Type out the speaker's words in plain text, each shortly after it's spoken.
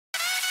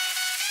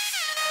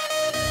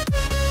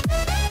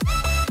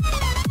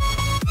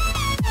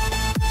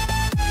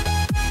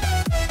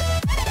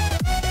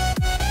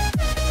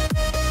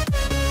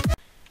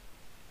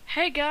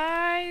Hey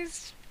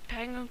guys,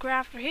 Penguin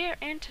Crafter here,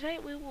 and today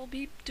we will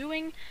be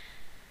doing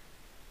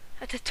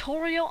a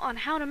tutorial on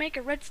how to make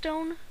a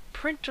redstone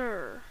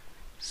printer.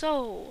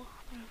 So,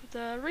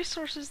 the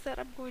resources that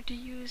I'm going to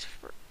use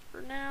for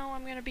now,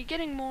 I'm going to be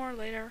getting more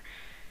later,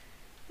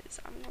 is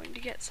I'm going to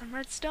get some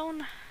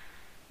redstone,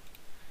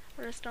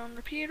 a redstone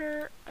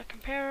repeater, a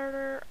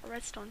comparator, a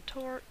redstone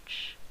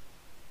torch,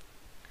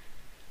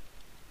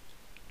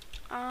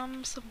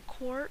 some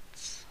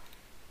quartz,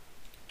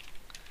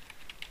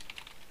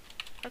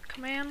 a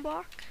command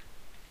block,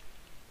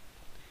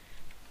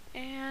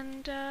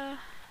 and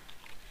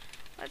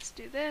let's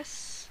do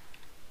this.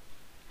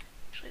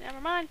 Actually,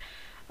 never mind.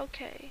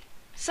 Okay,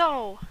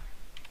 so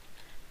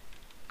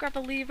grab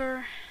a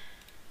lever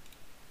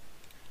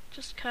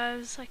just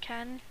cause I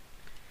can.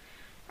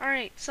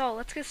 Alright, so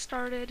let's get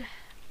started.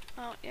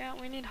 Oh yeah,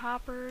 we need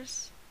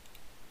hoppers.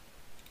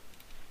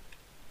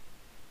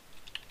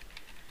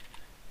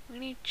 We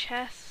need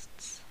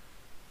chests.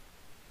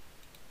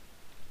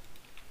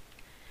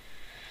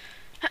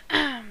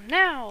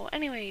 Now,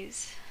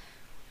 anyways,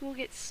 we'll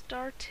get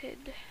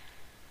started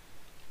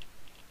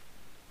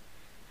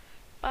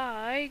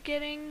by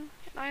getting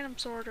an item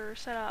sorter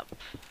set up.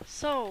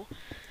 So,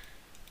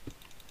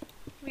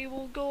 we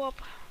will go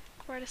up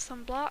quite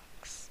some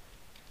blocks.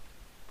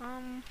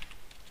 And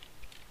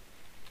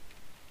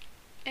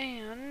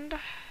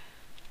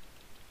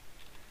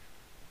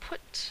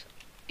put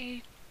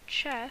a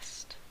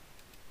chest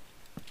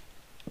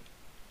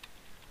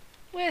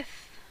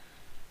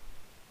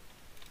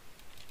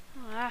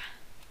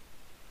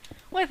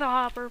with a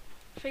hopper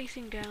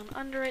facing down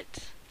under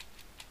it,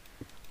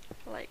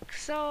 like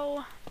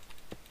so.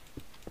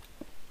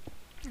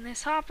 And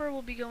this hopper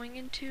will be going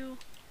into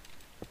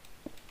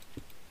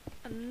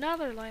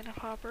another line of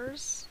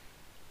hoppers.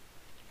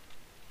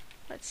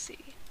 Let's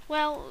see.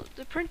 Well,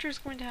 the printer is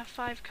going to have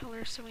 5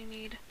 colors, so we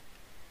need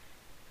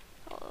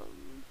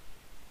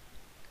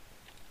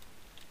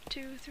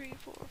 2, 3,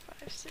 4,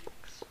 5,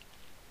 6.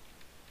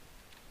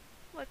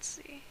 Let's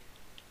see.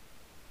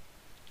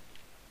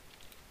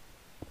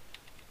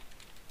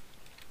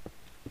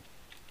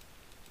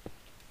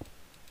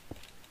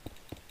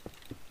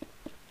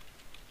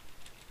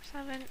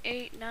 Seven,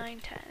 8, 9,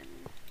 10.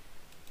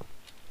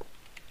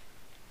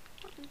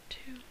 1, 2,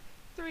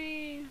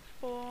 3,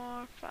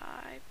 4, 5.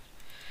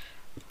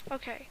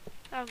 Okay.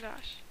 Oh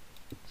gosh.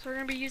 So we're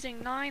gonna be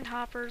using 9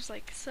 hoppers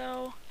like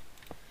so.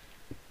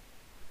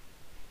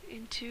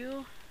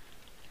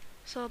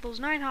 So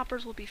those 9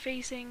 hoppers will be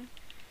facing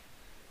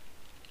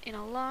in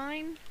a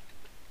line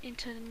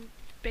into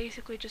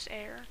basically just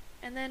air.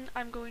 And then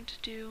I'm going to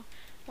do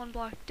 1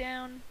 block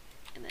down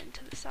and then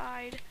to the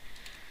side.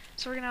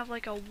 So we're gonna have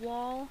like a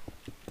wall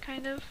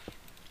kind of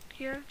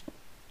here.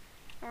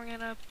 And we're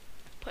gonna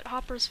put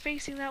hoppers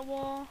facing that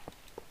wall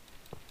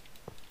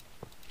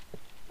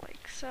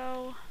like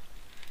so.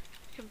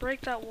 You can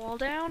break that wall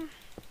down.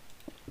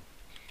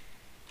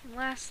 And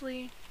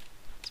lastly,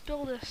 let's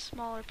build a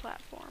smaller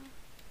platform.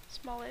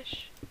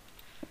 Smallish.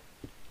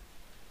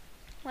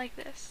 Like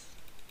this.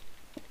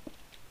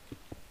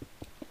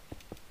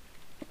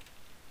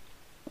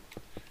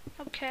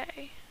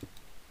 Okay.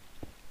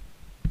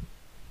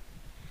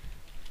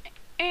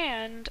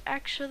 And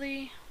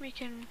actually we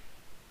can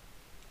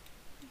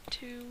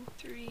 2,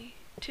 3,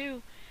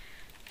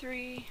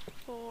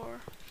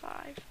 4,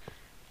 5.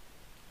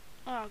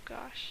 Oh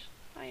gosh.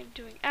 I am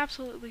doing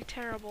absolutely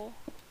terrible.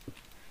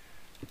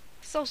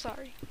 So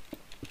sorry.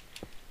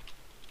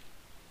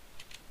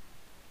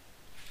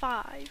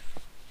 5.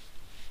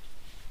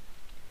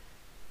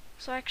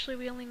 So actually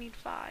we only need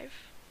 5.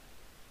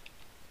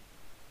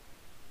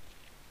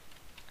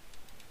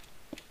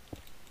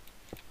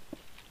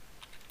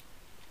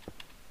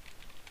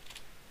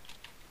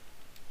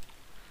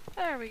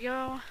 There we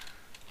go.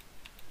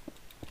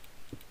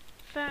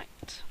 In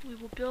fact, we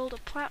will build a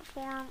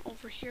platform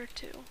over here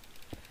too.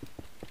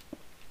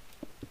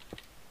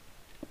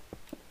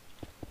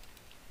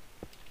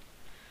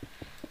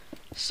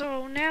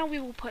 So now we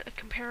will put a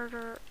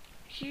comparator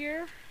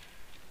here,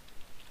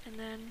 and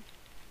then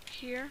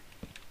here.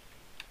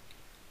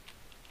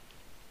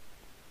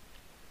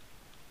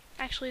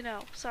 Actually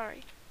no,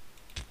 sorry.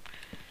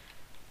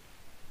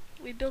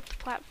 We built the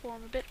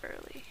platform a bit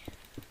early.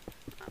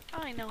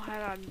 I know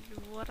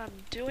what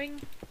I'm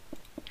doing.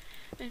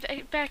 In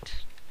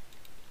fact,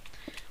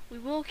 we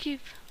will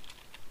keep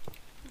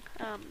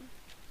a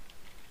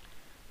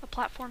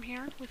platform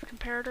here with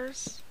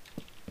comparators.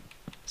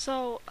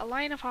 So a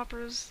line of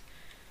hoppers,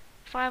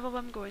 5 of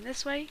them going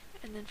this way,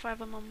 and then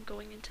 5 of them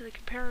going into the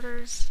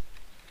comparators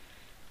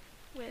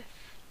with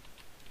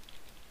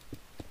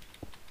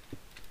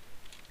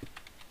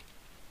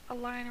a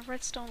line of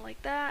redstone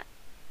like that,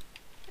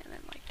 and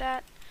then like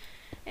that.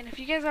 And if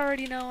you guys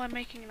already know I'm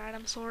making an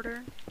item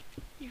sorter,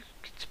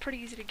 it's pretty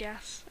easy to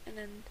guess. And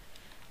then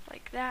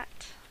like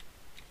that,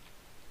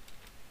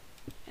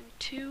 and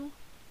 2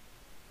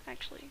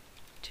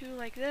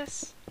 like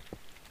this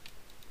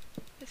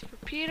with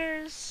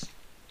repeaters,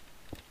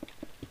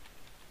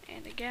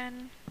 and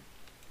again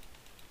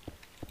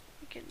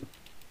we can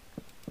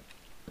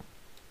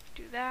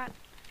that.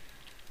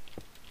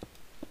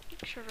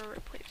 Make sure to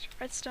replace your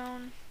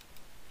redstone.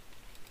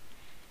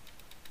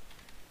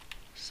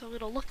 So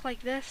it'll look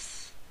like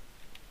this.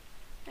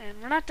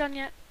 And we're not done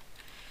yet.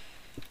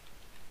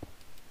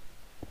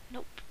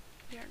 Nope,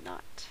 we are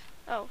not.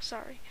 Oh,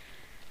 sorry.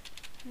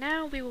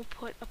 Now we will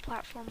put a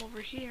platform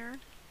over here,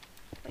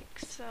 like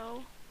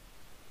so.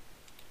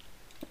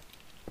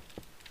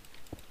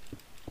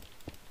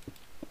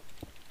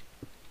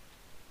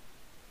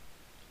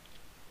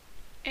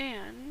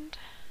 And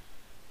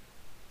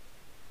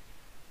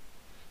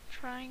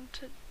trying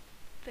to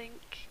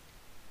think.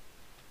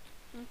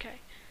 Okay.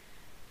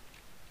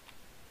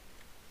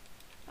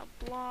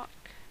 A block.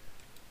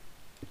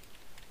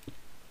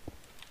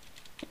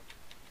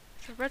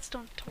 It's a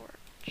redstone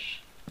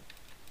torch.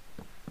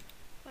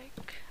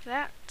 Like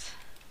that.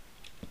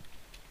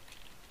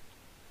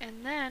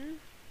 And then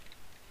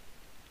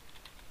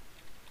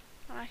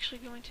I'm actually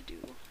going to do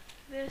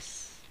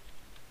this.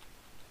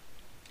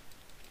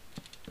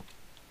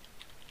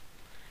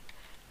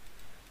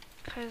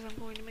 Because I'm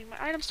going to make my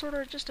item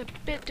sorter just a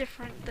bit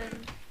different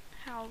than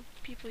how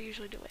people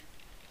usually do it.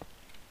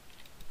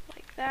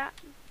 Like that.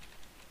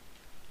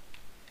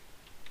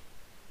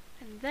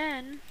 And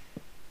then,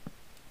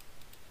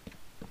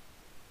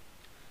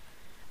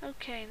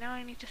 okay, now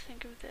I need to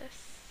think of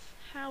this.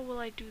 How will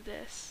I do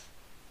this?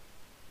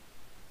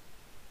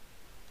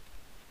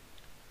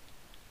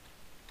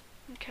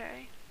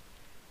 Okay.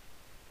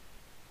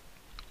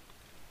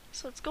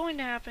 So what's going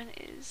to happen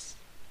is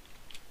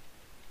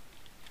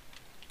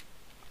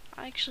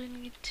I actually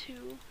need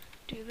to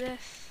do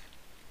this.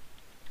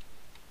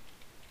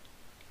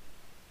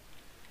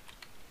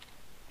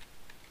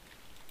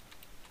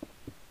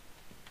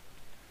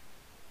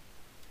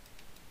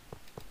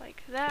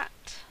 Like that.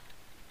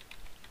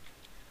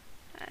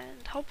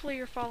 And hopefully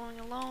you're following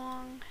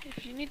along.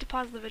 If you need to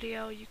pause the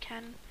video, you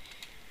can.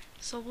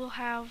 So we'll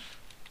have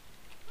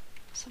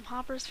some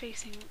hoppers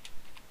facing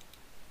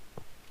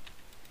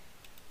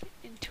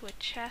into a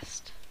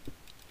chest.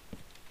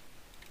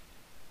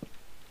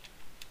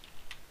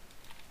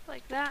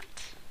 Like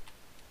that.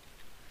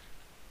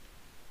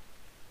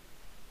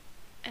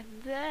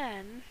 And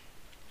then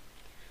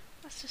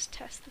let's just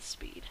test the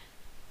speed.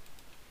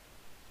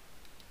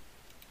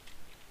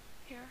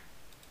 Here.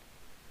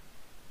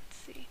 Let's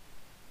see.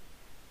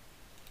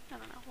 I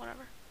don't know,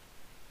 whatever.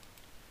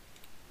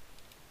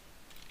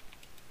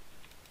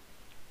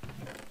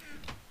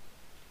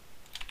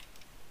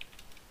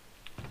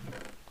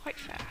 Quite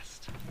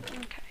fast.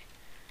 Okay.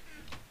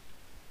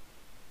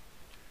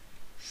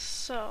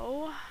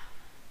 So,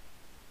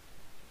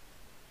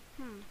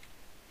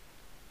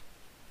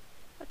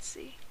 let's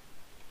see.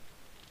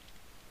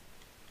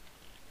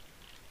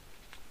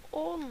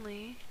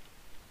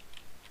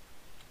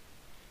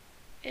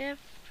 If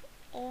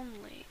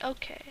only.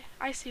 Okay,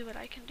 I see what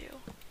I can do.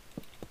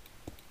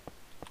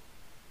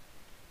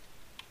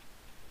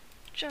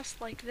 Just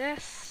like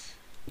this.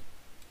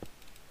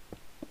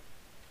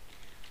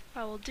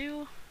 I will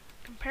do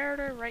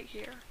comparator right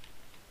here.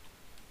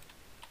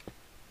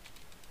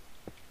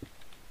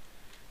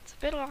 It's a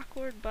bit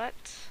awkward,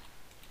 but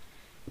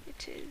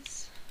it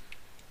is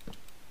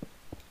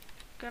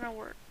gonna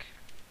work.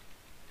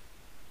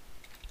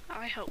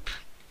 I hope.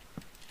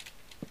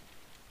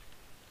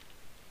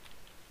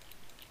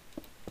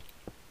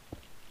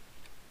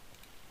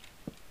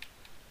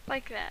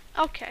 Like that.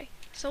 Okay,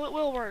 so it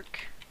will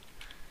work.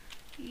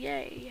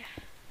 Yay.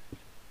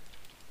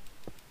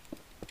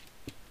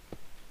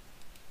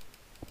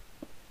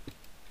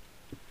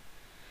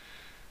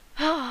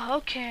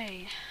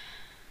 Okay.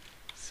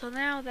 So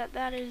now that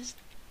that is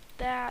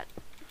that,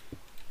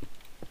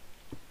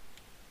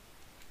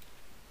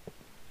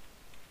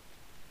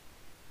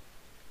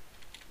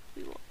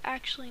 we will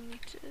actually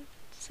need to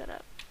set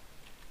up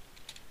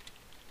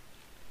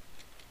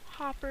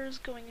hoppers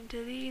going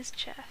into these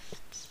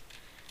chests.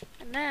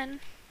 And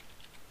then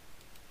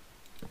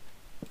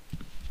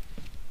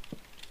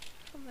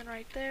something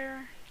right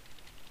there.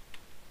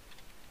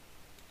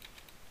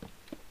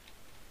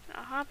 And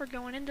a hopper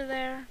going into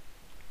there.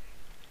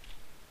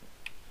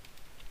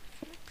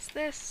 Fix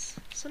this.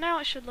 So now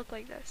it should look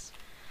like this.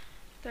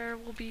 There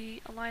will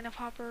be a line of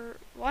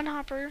one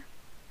hopper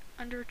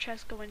under a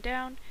chest going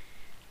down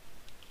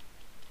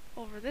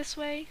over this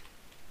way,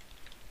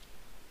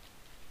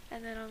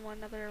 and then on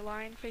one other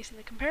line facing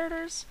the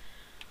comparators,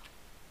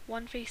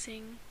 one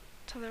facing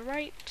to the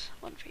right,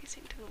 one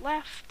facing to the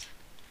left,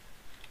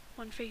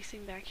 one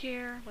facing back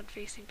here, one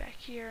facing back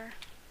here,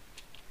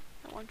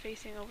 and one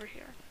facing over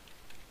here.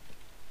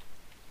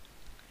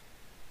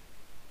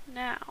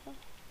 Now, we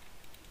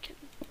can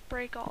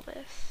break all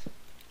this,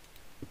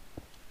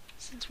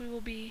 since we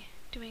will be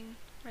doing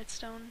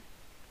redstone.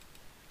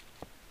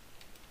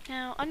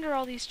 Now, under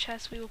all these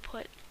chests we will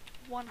put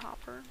one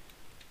hopper.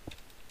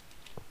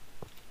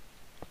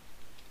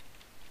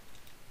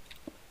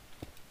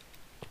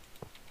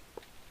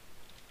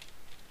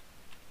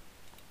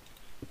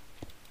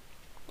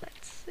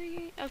 Let's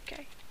see.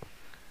 Okay.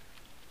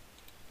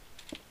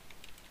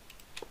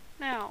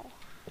 Now,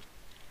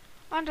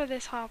 under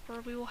this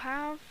hopper we will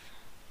have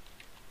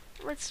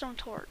redstone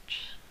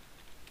torch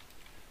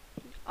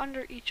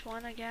under each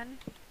one again.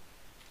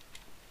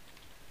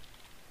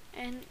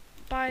 And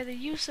by the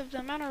use of the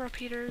amount of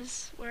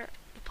repeaters where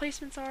the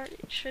placements are,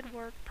 it should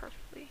work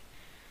perfectly.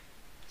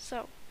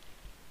 So,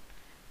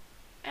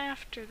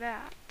 after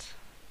that,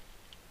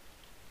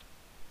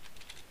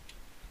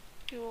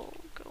 we will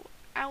go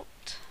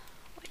out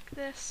like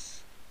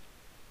this.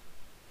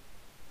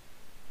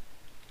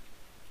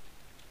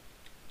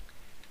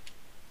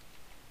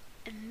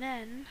 And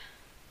then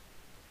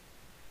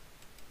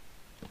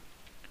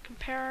a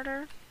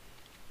comparator,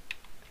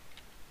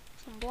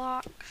 some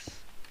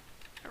blocks,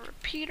 a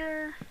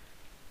repeater,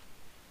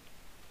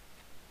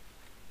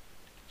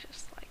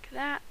 just like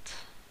that.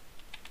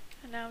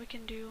 And now we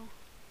can do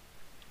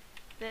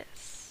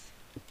this.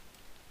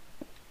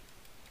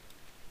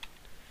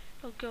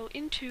 We'll go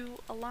into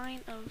a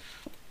line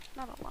of,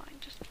 not a line,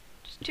 just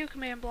 2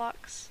 command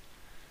blocks.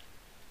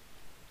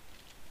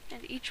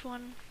 And each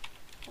one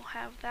will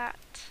have that.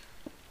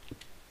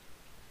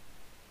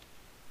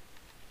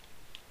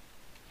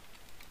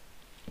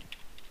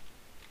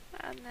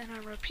 And then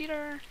a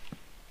repeater.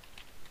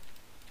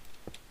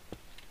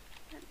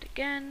 And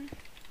again.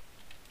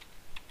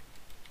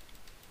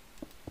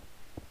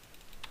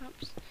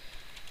 Oops.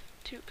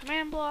 2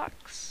 command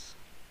blocks.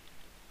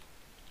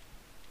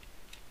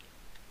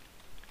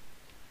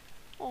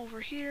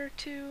 Over here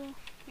too.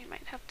 We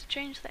might have to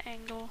change the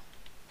angle.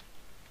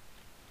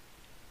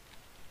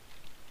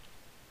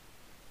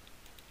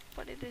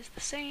 But it is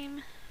the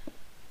same.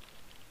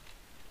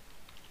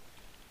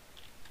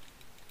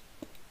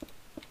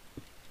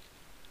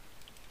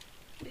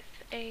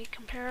 With a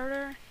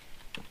comparator.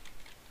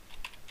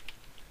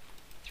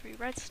 3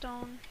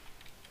 redstone.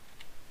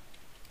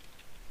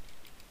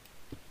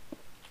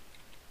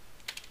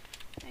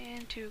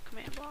 And 2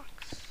 command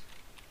blocks.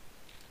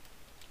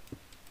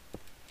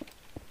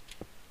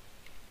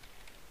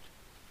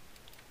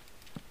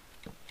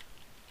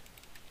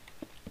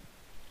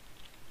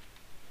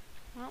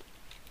 Well,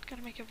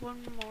 gotta make it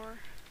one more.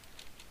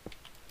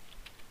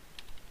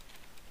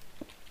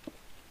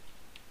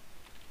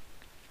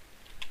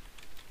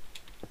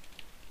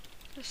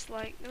 Just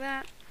like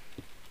that.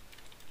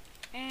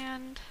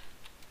 And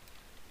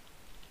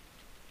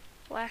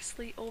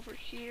lastly over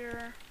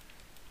here,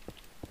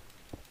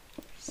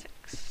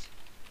 6.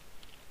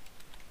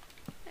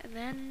 And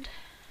then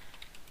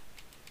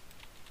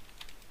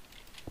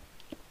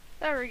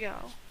there we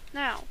go.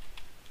 Now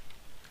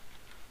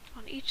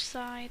on each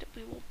side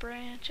we will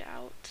branch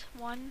out,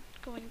 1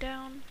 going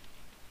down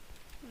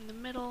in the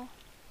middle.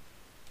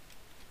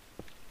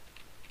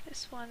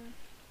 This one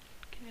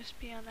can just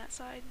be on that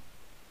side.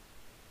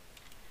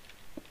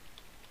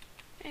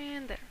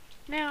 And there.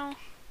 Now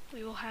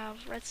we will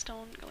have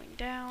redstone going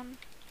down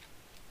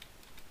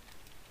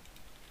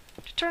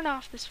to turn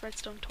off this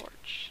redstone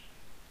torch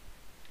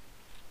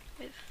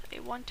with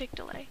a 1 tick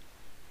delay.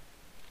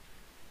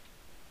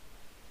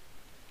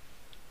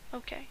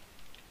 Okay.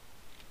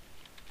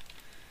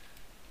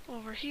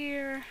 Over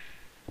here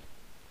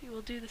we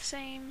will do the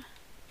same.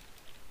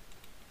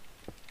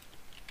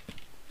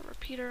 A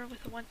repeater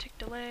with a 1 tick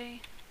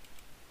delay.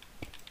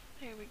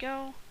 There we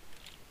go.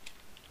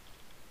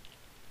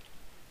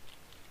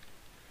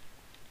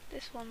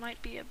 This one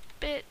might be a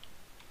bit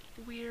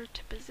weird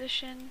to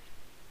position.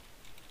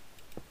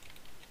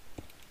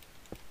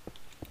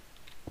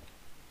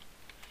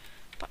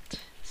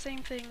 But same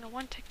thing, a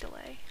 1 tick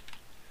delay.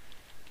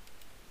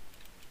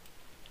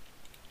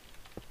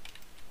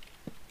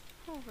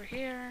 Over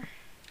here.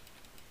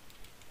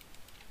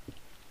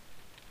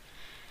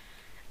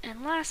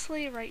 And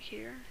lastly, right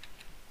here.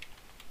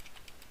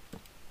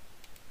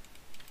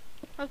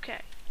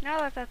 Okay, now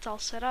that that's all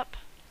set up,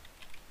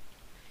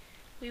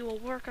 we will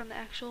work on the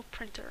actual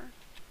printer.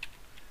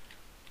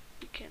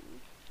 We can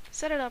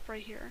set it up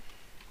right here.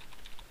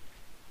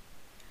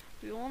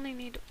 We will only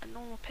need a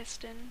normal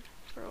piston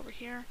for over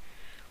here.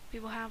 We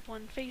will have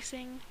one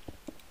facing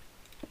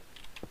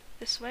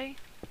this way,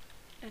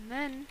 and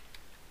then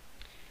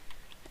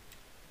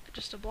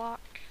just a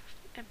block,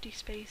 empty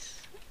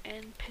space,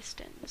 and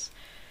pistons.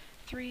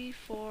 3,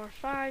 4,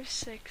 5,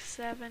 6,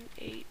 7,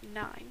 8,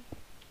 9.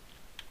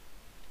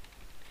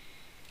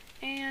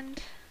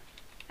 And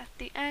at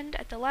the end,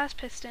 at the last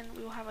piston,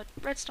 we will have a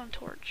redstone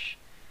torch.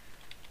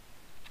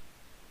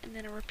 And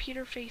then a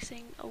repeater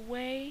facing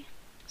away,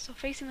 so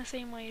facing the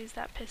same way as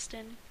that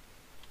piston.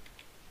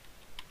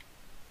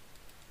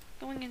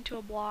 Going into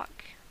a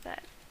block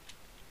that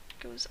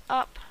goes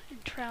up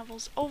and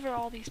travels over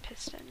all these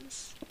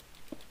pistons.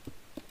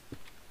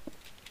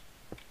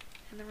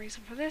 And the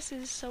reason for this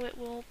is so it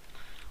will,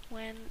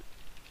 when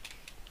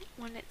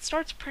it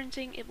starts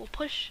printing, it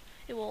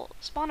will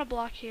spawn a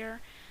block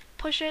here,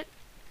 push it,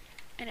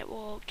 and it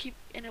will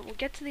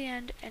get to the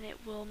end, and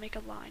it will make a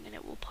line, and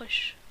it will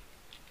push.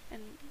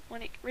 And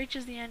when it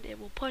reaches the end, it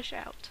will push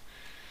out.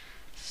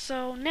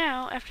 So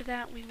now, after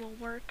that, we will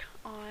work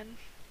on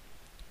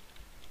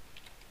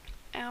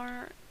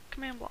our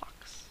command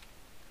blocks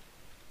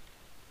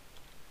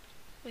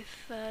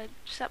with the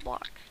set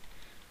block.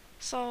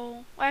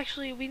 So,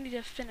 actually, we need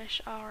to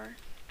finish our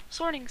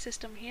sorting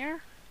system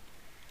here.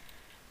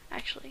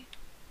 Actually,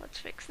 let's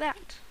fix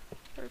that.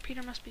 The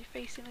repeater must be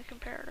facing the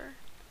comparator.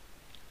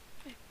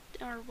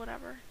 Or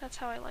whatever. That's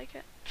how I like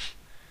it.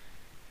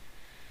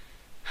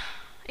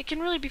 It can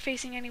really be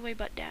facing any way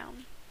but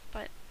down,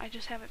 but I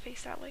just have it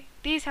face that way.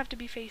 These have to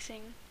be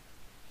facing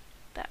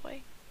that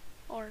way,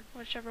 or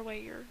whichever way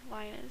your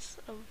line is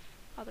of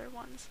other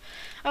ones.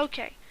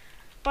 Okay,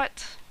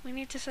 but we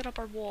need to set up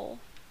our wool,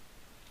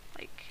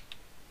 like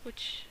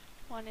which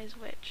one is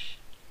which.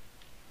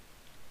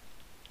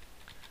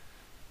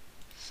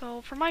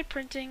 So for my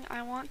printing,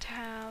 I want to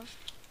have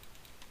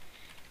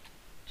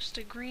just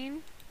a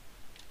green,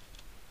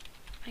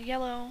 a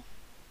yellow,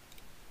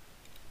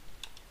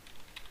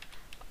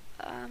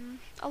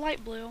 a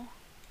light blue,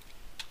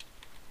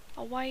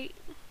 a white,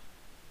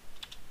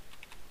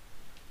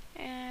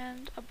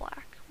 and a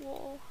black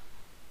wool.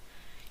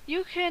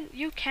 You can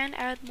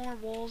add more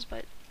wools,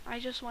 but I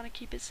just want to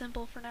keep it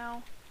simple for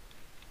now.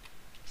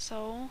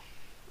 So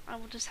I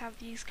will just have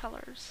these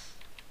colors.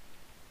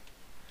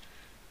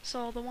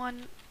 So the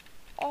one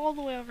all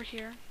the way over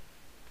here,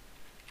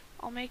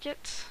 I'll make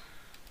it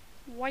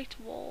white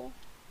wool.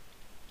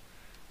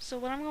 So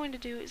what I'm going to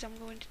do is I'm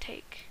going to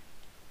take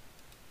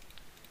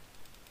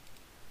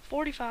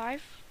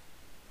 45,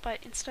 but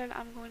instead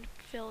I'm going to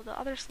fill the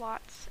other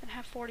slots and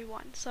have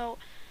 41. So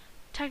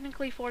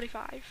technically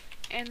 45.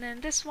 And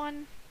then this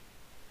one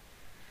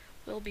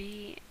will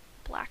be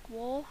black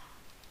wool.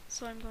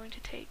 So I'm going to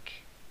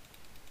take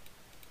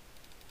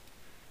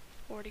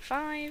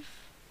 45.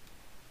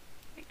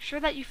 Make sure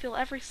that you fill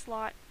every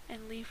slot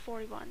and leave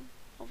 41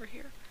 over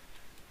here.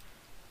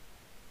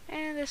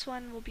 And this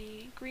one will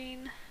be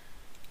green.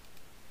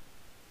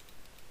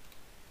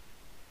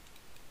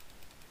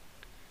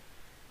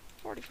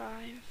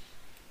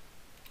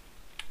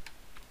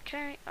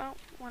 Okay, oh,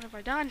 what have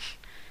I done?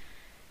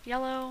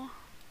 Yellow.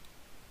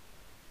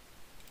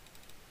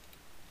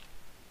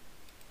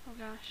 Oh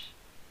gosh.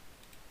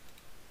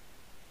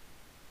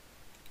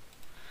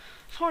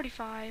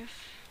 45.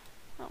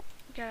 Oh,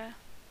 we gotta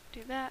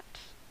do that.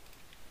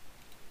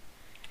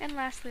 And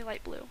lastly,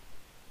 light blue.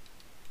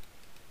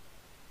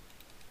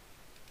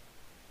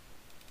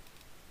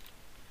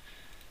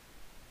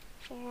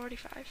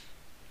 $45.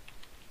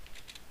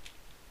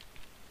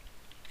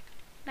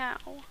 Now,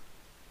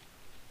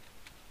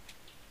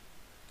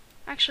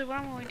 actually what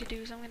I'm going to do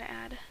is I'm going to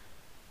add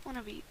one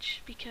of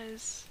each,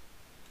 because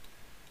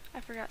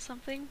I forgot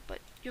something, but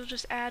you'll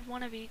just add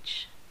one of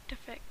each to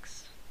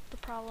fix the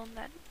problem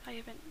that I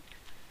haven't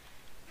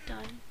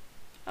done.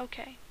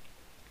 Okay.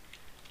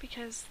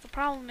 Because the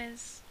problem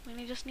is,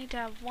 we just need to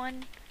have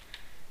one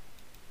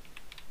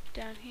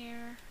down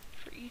here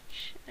for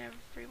each and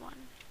every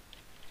one.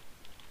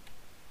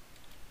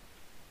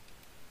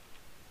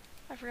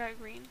 I forgot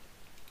green.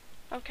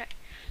 Okay,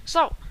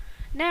 so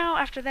now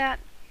after that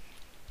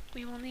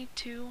we will need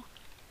to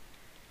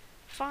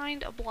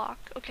find a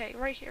block. Okay,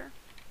 right here.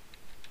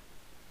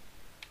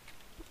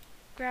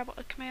 Grab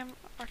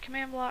our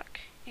command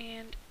block,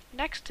 and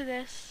next to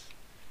this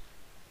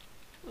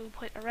we'll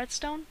put a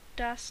redstone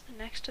dust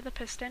next to the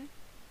piston,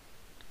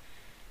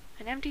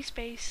 an empty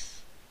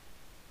space,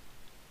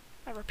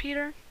 a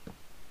repeater,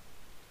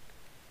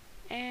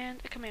 and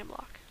a command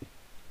block.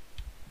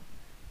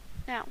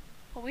 Now,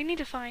 what we need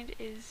to find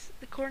is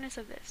the coordinates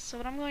of this. So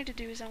what I'm going to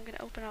do is I'm going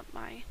to open up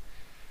my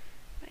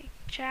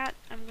chat.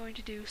 I'm going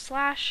to do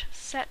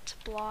 /set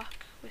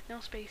block with no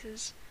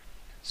spaces,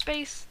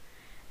 space,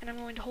 and I'm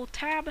going to hold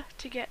tab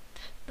to get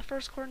the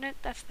first coordinate,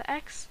 that's the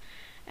X,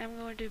 and I'm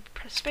going to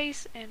press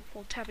space and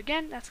hold tab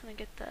again, that's going to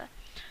get the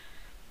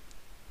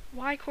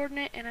Y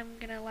coordinate, and I'm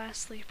going to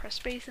lastly press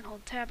space and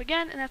hold tab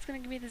again, and that's going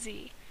to give me the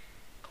Z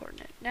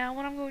coordinate. Now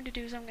what I'm going to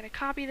do is I'm going to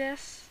copy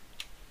this,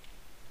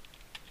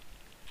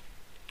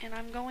 and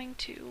I'm going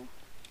to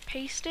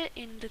paste it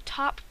in the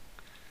top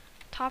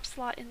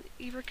slot in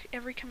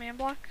every command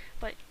block,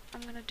 but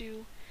I'm going to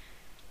do,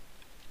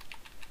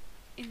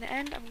 in the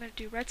end, I'm going to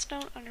do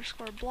redstone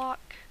underscore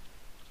block.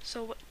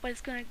 So what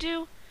it's going to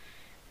do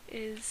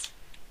is,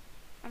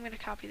 I'm going to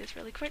copy this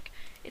really quick,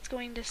 it's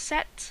going to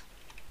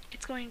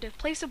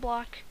place a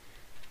block,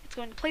 it's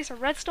going to place a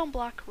redstone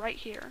block right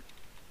here.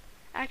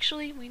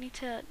 Actually, we need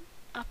to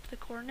up the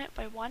coordinate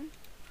by 1.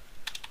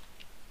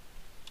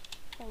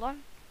 Hold on.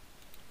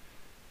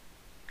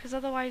 Because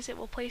otherwise it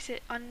will place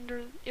it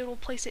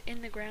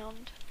in the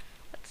ground.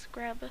 Let's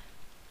grab the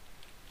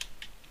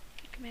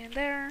command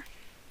there.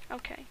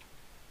 Okay.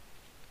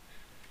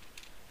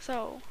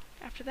 So,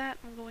 after that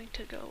I'm going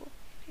to go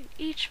in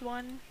each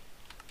one,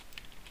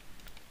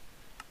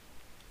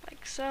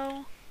 like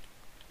so,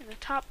 in the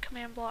top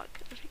command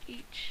block of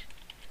each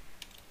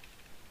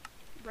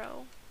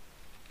row.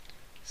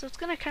 So it's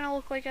gonna kinda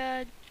look like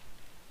a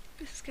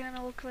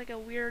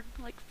weird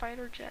like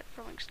fighter jet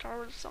from like Star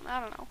Wars or something,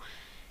 I don't know.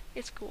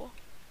 It's cool,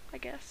 I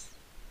guess.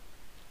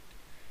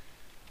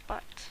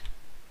 But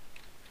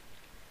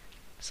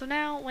so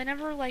now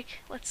whenever, like,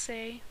 let's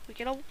say we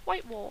get a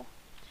white wool,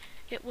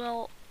 it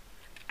will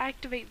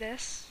activate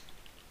this,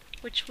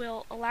 which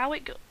will allow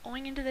it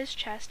going into this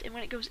chest, and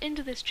when it goes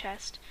into this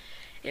chest,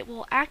 it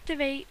will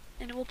activate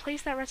and it will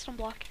place that redstone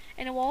block,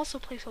 and it will also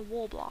place a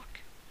wool block.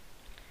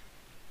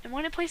 And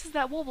when it places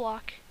that wool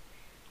block,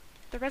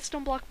 the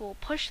redstone block will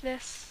push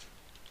this.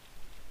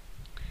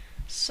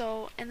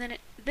 So, and then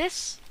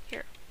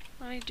here,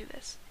 let me do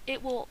this. We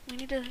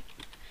need to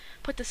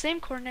put the same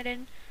coordinate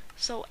in,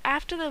 so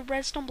after the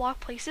redstone block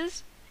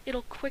places,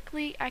 it'll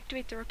quickly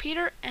activate the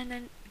repeater and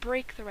then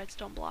break the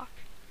redstone block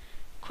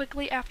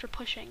quickly after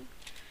pushing.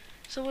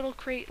 So it'll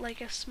create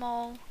like a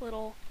small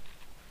little,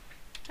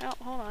 oh,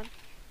 hold on.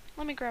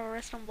 Let me grab a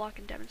redstone block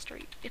and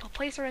demonstrate. It'll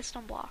place a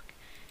redstone block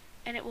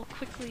and it will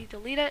quickly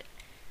delete it.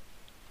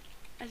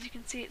 As you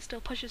can see, it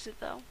still pushes it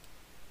though.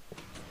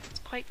 It's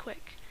quite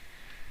quick.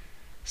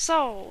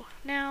 So,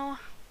 now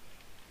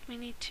we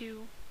need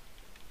to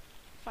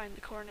find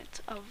the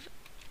coordinates of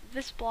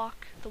this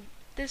block,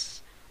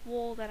 this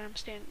wool that I'm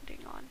standing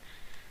on.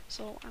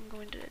 So I'm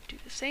going to do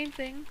the same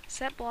thing,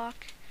 set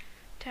block,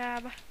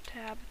 tab,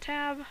 tab,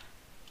 tab,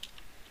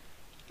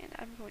 and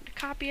I'm going to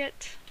copy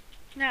it.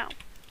 Now,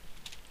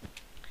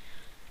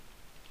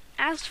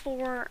 as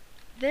for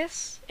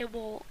this,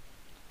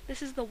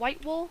 this is the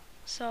white wool,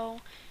 so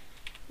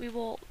we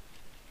will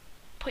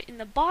put in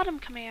the bottom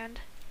command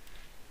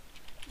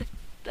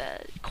the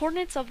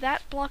coordinates of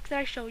that block that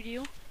I showed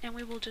you, and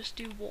we will just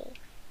do wool.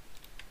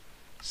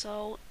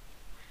 So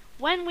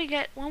when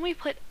we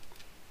put,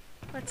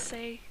 let's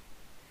say,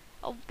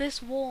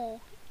 this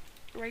wool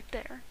right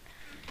there,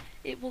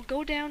 it will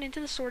go down into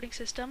the sorting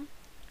system,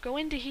 go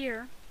into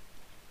here,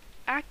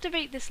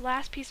 activate this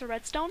last piece of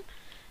redstone,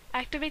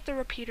 activate the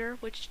repeater,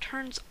 which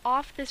turns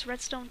off this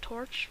redstone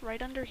torch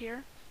right under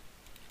here,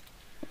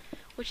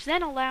 which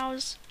then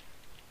allows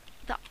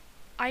the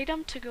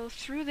item to go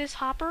through this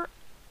hopper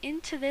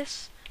into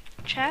this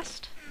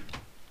chest,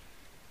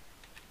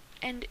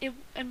 and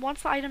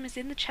once the item is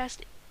in the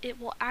chest, it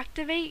will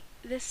activate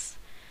this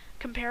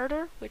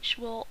comparator, which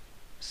will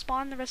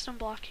spawn the redstone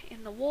block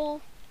in the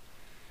wool,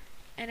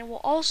 and it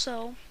will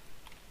also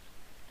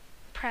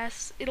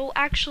it'll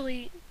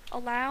actually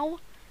allow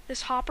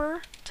this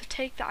hopper to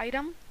take the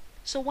item.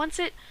 So once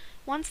the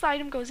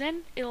item goes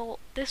in,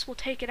 this will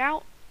take it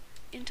out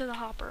into the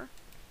hopper,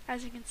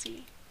 as you can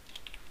see.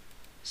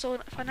 So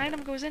if an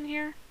item goes in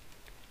here,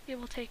 it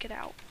will take it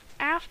out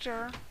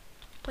after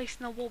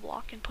placing the wool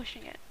block and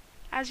pushing it,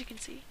 as you can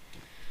see.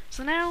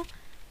 So now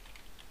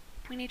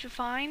we need to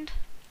find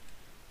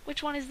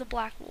which one is the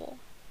black wool.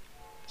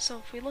 So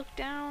if we look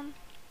down,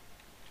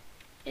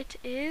 it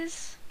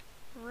is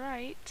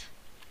right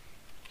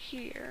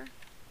here.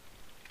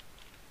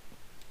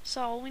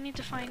 So we need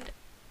to find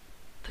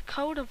the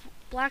code of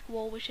black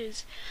wool, which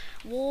is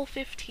wool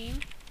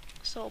 15.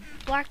 So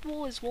black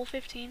wool is wool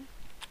 15.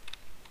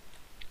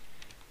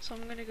 So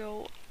I'm going to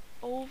go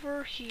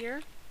over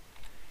here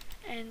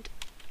and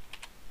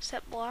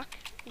set block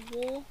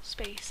wool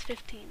space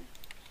 15.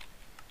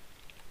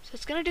 So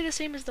it's going to do the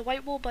same as the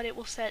white wool, but it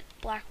will set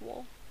black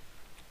wool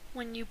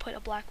when you put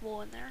a black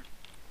wool in there.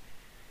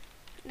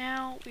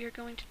 Now we are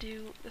going to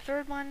do the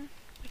third one,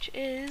 which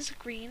is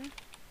green,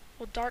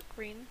 well, dark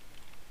green,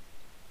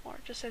 or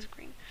it just says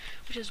green,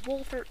 which is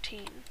wool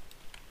 13.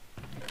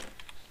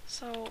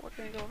 So we're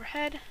going to go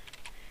overhead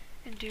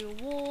and do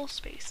wool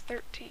space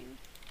 13.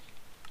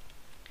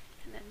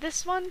 And then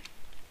this one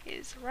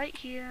is right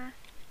here,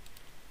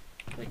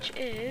 which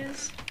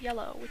is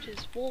yellow, which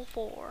is wool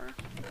 4.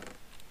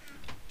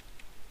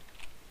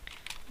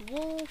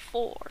 Wool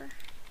 4.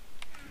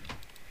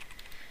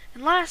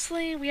 And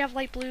lastly, we have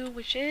light blue,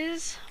 which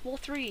is wool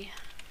 3.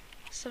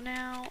 So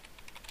now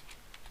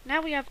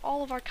we have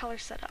all of our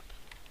colors set up.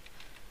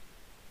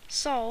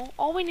 So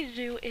all we need to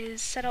do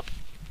is set up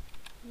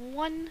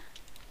one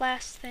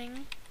last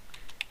thing,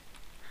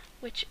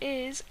 which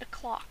is a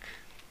clock.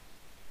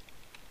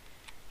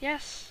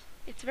 Yes,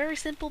 it's very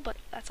simple, but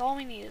that's all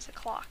we need is a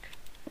clock.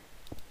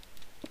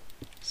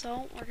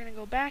 So we're going to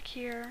go back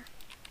here,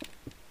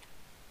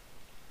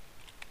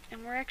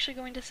 and we're actually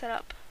going to set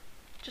up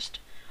just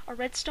a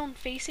redstone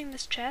facing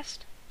this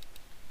chest.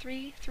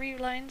 Three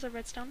lines of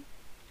redstone.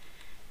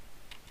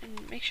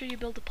 And make sure you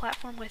build a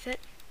platform with it.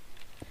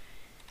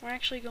 We're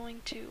actually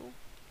going to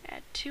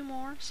add 2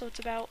 more, so it's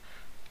about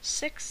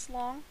 6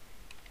 long.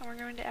 And we're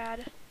going to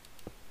add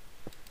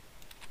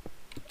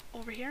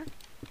over here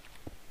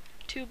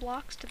 2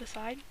 blocks to the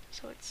side,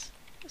 so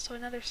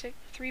another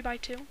 3 by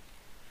 2.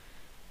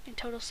 In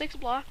total 6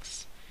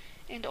 blocks.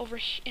 And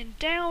and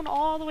down,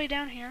 all the way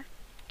down here,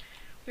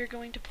 we're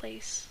going to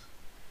place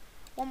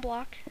 1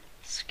 block,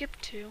 skip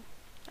 2,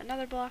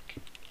 another block,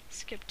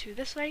 skip 2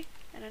 this way,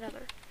 and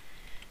another.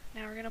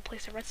 Now we're going to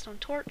place a redstone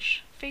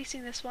torch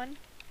facing this one,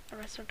 a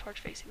redstone torch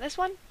facing this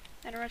one,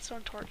 and a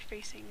redstone torch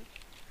facing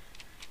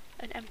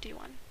an empty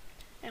one.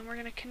 And we're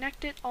going to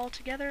connect it all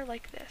together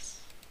like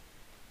this.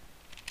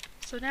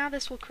 So now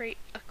this will create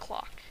a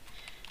clock.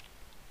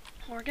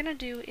 What we're going to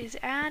do is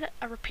add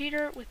a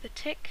repeater with the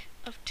tick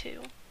of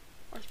 2,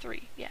 or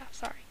 3, yeah,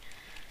 sorry.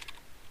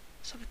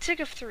 So the tick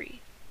of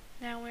 3.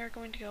 Now we are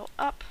going to go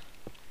up,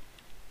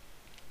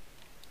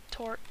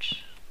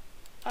 torch,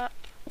 up,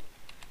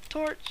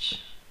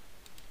 torch,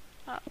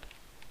 up,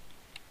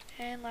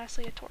 and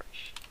lastly a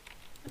torch.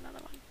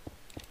 Another one.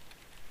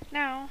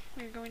 Now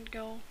we're going to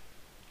go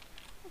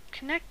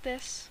connect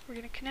this. We're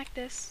going to connect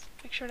this.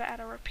 Make sure to add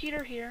a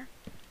repeater here.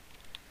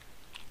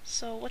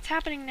 So what's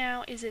happening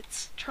now is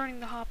it's turning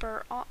the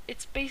hopper on.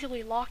 It's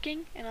basically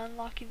locking and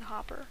unlocking the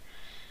hopper.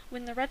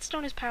 When the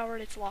redstone is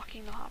powered, it's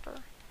locking the hopper.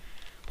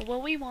 But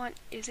what we want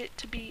is it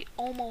to be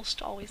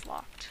almost always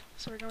locked.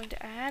 So we're going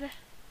to add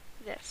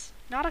this.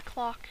 Not a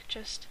clock,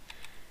 just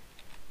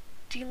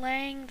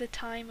delaying the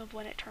time of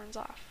when it turns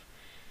off.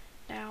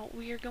 Now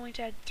we are going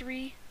to add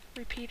 3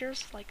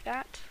 repeaters like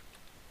that.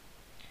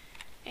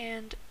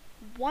 And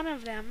one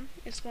of them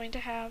is going to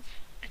have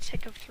a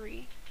tick of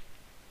 3.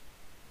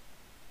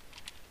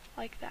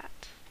 Like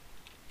that.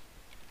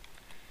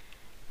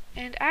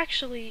 And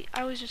actually,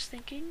 I was just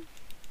thinking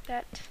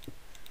that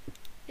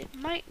it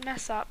might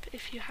mess up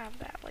if you have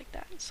that like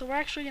that. So we're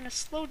actually going to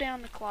slow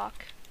down the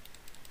clock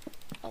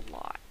a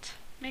lot.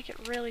 Make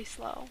it really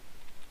slow.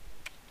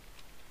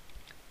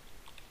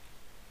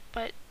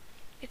 But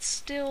it's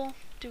still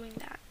doing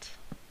that.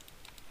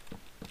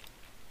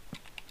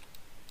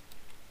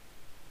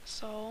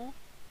 So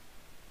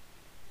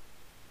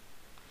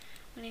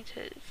we need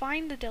to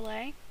find the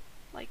delay,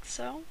 like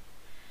so.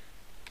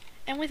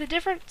 And with a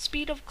different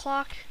speed of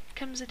clock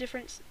comes a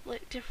different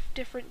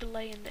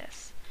delay in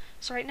this.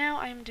 So right now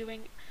I'm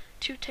doing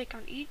 2 tick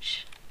on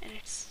each,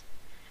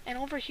 and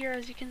over here,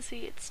 as you can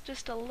see, it's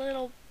just a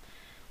little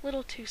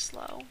too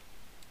slow.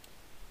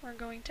 We're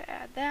going to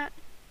add that.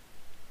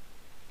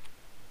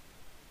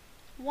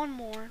 One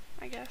more,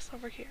 I guess,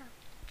 over here.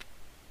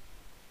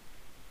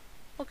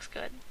 Looks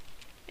good.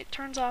 It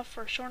turns off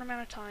for a short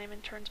amount of time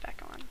and turns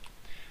back on.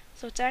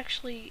 So it's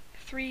actually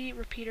 3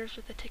 repeaters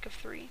with a tick of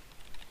 3.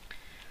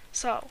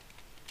 So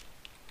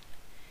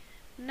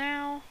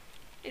now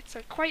it's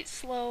a quite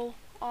slow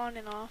on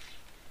and off,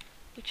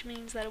 which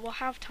means that it will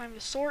have time to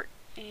sort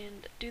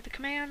and do the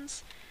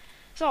commands.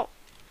 So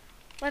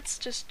let's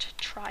just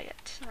try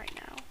it right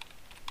now.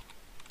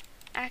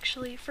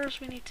 Actually,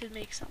 first we need to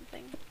make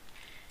something.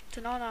 It's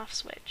an on-off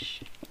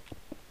switch.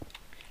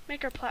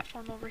 Make our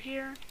platform over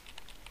here.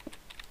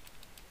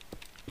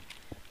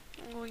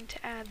 I'm going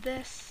to add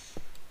this.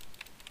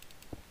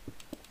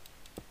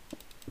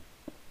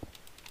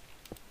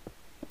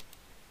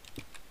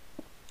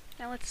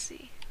 Now let's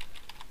see.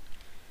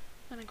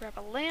 I'm gonna grab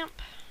a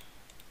lamp.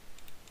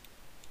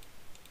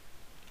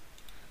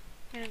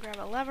 I'm gonna grab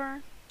a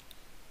lever.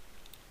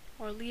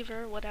 Or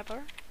lever,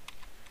 whatever.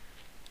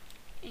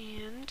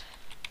 And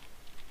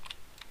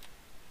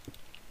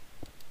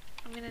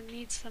I'm gonna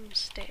need some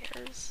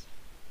stairs.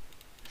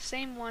 The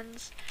same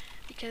ones,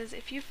 because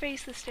if you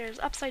face the stairs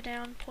upside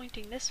down,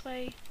 pointing this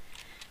way,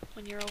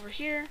 when you're over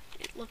here,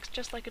 it looks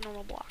just like a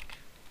normal block.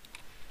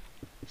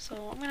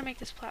 So I'm gonna make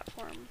this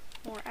platform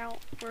more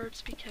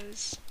outwards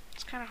because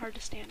it's kind of hard to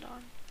stand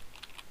on.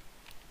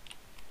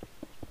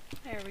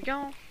 There we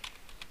go.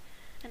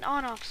 An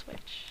on-off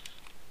switch.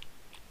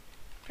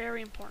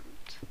 Very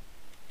important.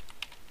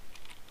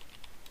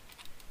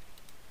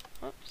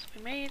 Whoops,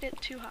 we made it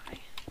too high.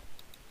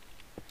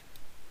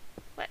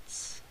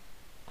 Let's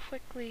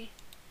quickly...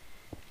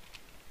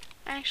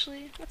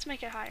 Actually, let's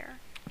make it higher.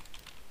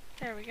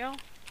 There we go.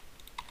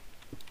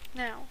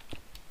 Now,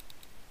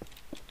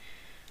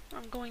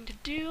 what I'm going to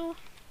do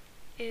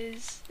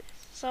is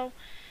this. So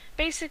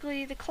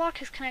basically the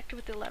clock is connected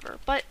with the lever,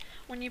 but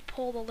when you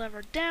pull the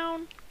lever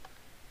down,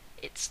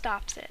 it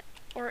stops it.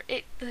 Or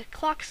the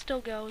clock still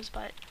goes,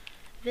 but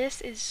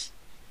this is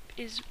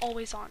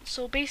always on.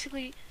 So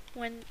basically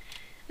when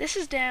this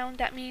is down,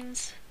 that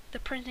means the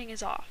printing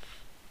is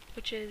off,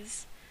 which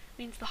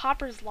means the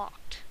hopper is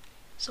locked.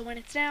 So when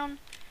it's down,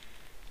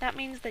 that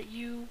means that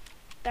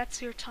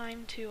that's your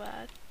time to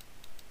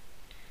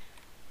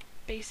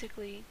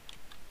basically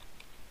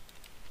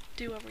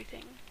do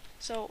everything.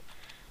 So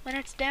when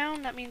it's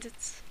down, that means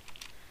it's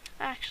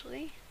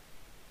actually,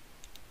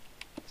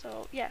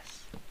 so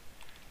yes,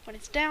 when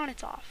it's down,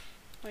 it's off.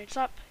 When it's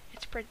up,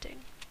 it's printing.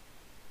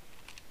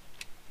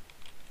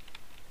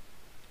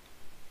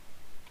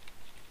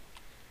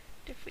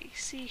 If we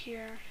see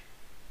here,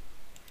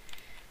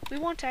 we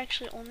want to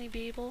actually only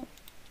be able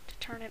to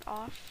turn it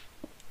off.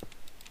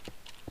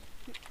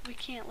 We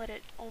can't let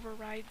it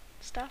override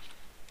stuff.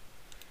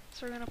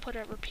 So we're going to put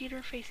a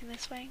repeater facing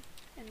this way,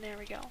 and there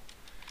we go.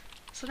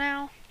 So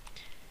now,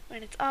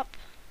 when it's up,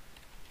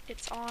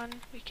 it's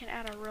on. We can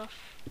add a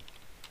roof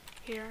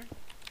here.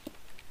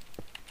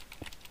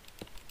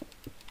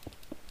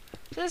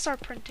 So this is our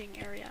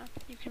printing area.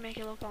 You can make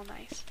it look all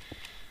nice.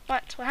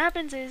 But what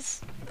happens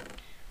is,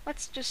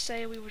 let's just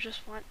say we would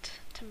just want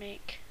to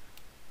make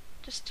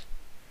just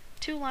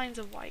 2 lines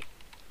of white.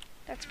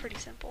 That's pretty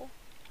simple.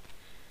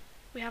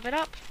 We have it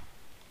up,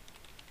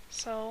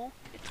 so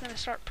it's going to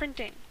start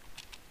printing.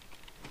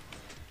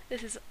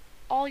 This is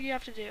all you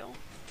have to do.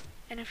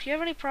 And if you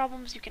have any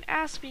problems, you can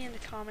ask me in the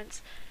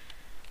comments.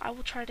 I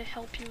will try to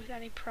help you with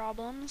any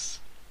problems.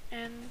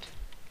 And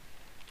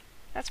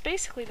that's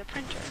basically the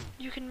printer.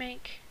 You can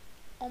make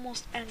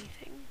almost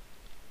anything.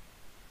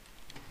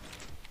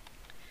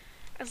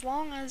 as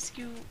long as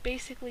you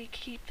basically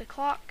keep the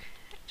clock,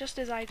 just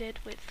as I did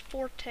with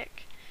 4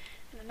 tick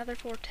and another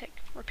 4 tick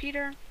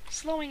repeater,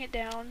 slowing it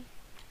down,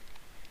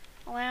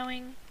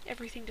 allowing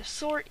everything to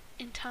sort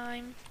in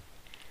time,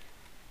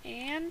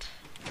 and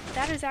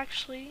that is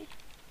actually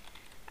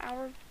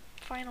our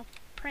final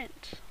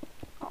print.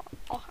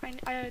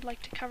 I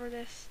like to cover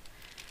this,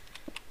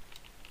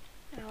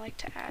 and I like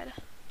to add,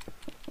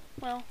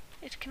 well,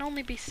 it can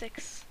only be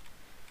six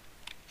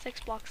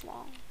blocks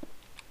long,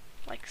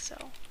 like so.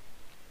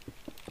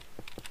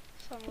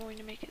 So I'm going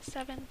to make it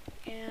 7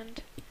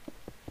 and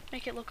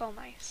make it look all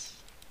nice.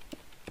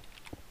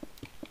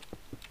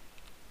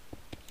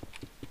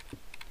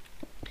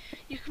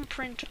 You can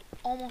print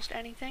almost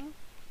anything.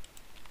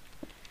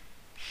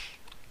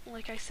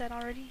 Like I said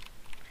already,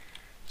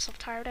 I'm so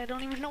tired I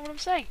don't even know what I'm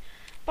saying.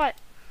 But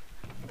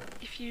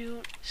if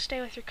you stay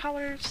with your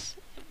colors,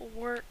 it will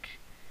work.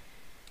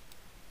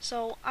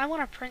 So I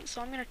want to print,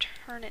 so I'm going to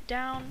turn it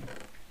down.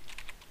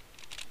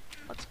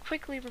 Let's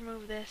quickly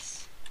remove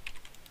this.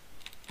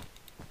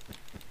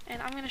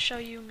 And I'm going to show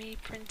you me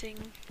printing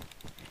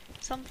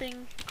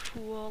something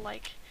cool,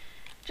 like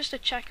just a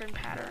checkered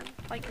pattern,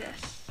 like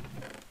this.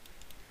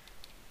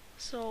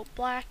 So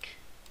black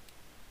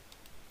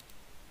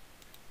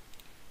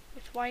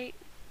with white,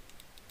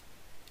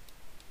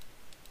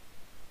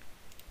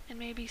 and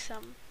maybe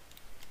some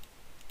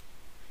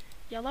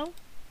yellow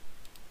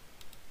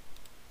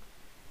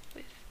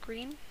with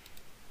green,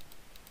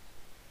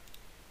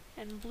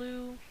 and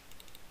blue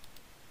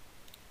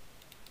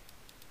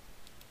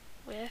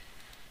with,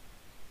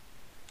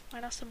 why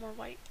not some more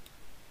white?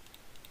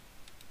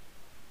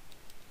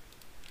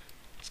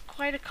 It's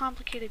quite a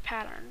complicated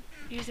pattern,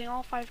 using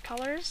all 5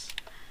 colors.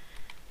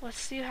 Let's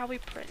see how we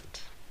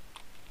print.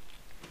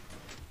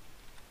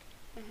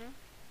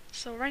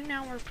 So right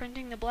now we're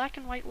printing the black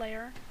and white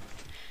layer.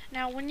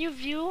 Now when you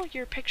view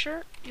your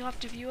picture, you'll have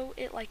to view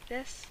it like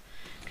this,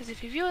 because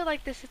if you view it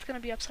like this, it's going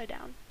to be upside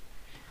down,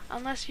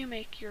 unless you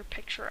make your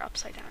picture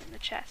upside down in the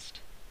chest.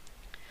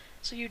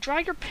 So you draw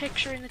your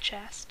picture in the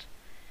chest,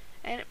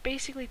 and it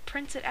basically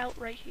prints it out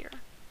right here.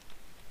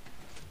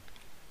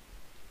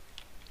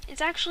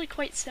 It's actually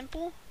quite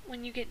simple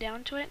when you get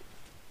down to it.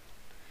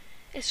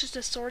 It's just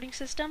a sorting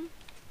system.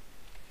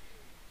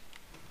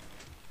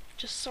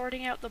 Just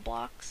sorting out the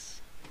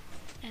blocks,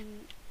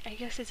 and I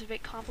guess it's a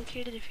bit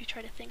complicated if you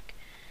try to think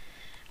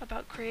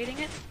about creating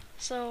it.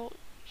 So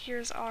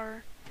here's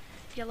our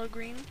yellow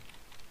green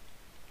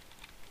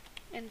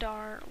and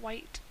our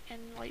white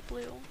and light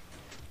blue.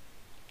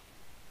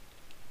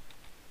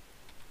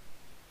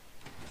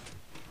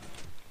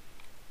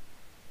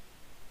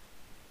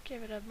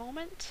 Give it a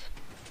moment,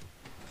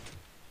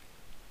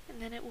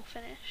 and then it will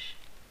finish.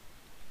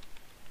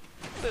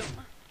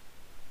 Boom.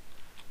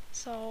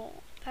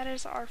 So that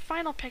is our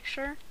final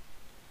picture.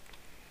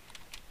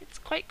 It's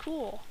quite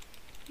cool.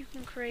 You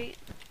can create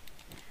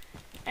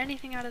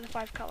anything out of the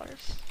 5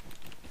 colors,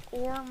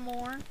 or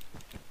more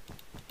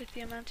with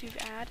the amount you've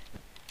added.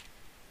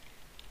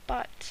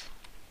 But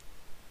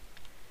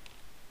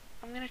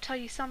I'm going to tell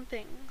you some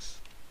things.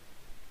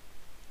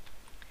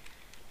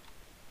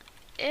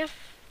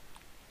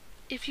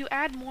 If you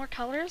add more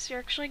colors, you're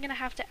actually going to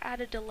have to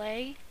add a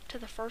delay to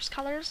the first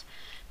colors,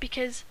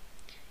 because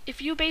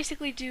if you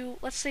basically do,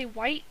 let's say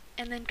white,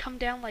 and then come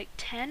down like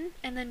 10,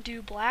 and then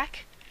do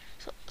black,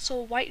 so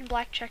a white and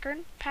black checkered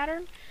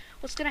pattern,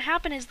 what's going to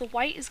happen is the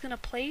white is going to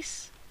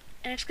place,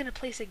 and it's going to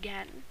place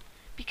again,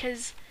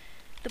 because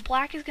the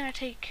black is going to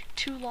take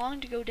too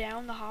long to go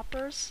down the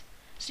hoppers,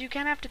 so you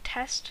kind of have to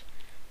test.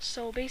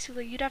 So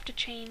basically you'd have to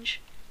change,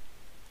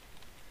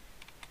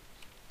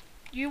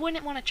 you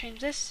wouldn't want to change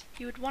this,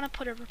 you would want to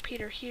put a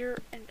repeater here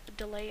and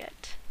delay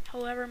it,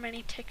 however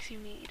many ticks you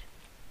need.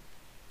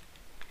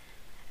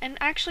 And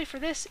actually for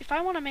this, if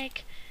I want to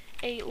make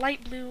a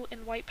light blue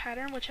and white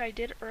pattern, which I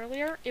did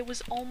earlier, it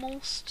was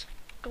almost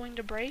going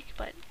to break,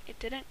 but it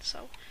didn't.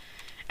 So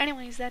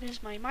anyways, that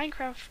is my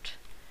Minecraft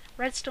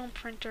Redstone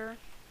printer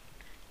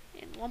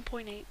in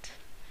 1.8.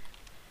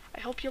 I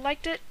hope you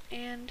liked it,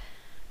 and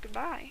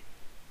goodbye.